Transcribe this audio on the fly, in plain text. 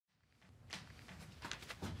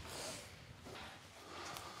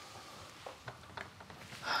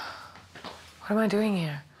What am I doing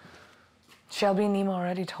here? Shelby and Nemo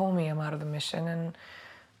already told me I'm out of the mission, and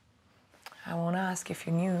I won't ask if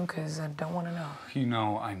you knew, because I don't want to know. You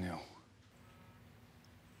know I knew.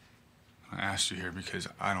 I asked you here because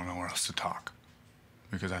I don't know where else to talk.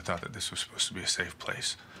 Because I thought that this was supposed to be a safe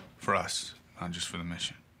place for us, not just for the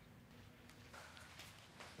mission.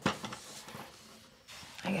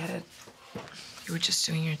 I get it. You were just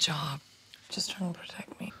doing your job. Just trying to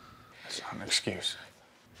protect me. That's not an excuse.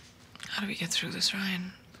 How do we get through this,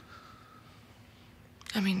 Ryan?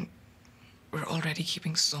 I mean, we're already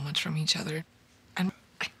keeping so much from each other. And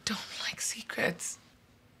I don't like secrets.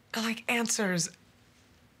 I like answers.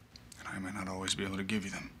 And I might not always be able to give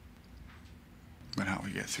you them. But how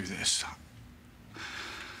we get through this,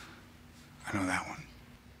 I know that one.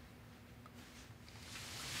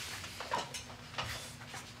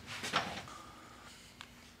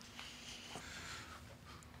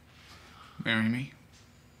 Marry me?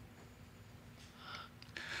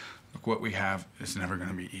 Look, what we have is never going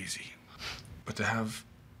to be easy. But to have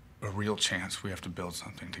a real chance, we have to build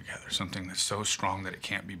something together. Something that's so strong that it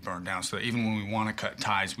can't be burned down, so that even when we want to cut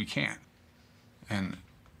ties, we can't. And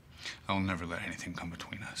I'll never let anything come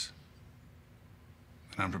between us.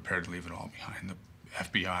 And I'm prepared to leave it all behind. The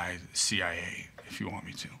FBI, the CIA, if you want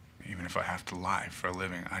me to. Even if I have to lie for a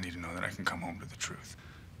living, I need to know that I can come home to the truth.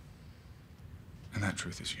 And that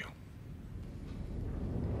truth is you.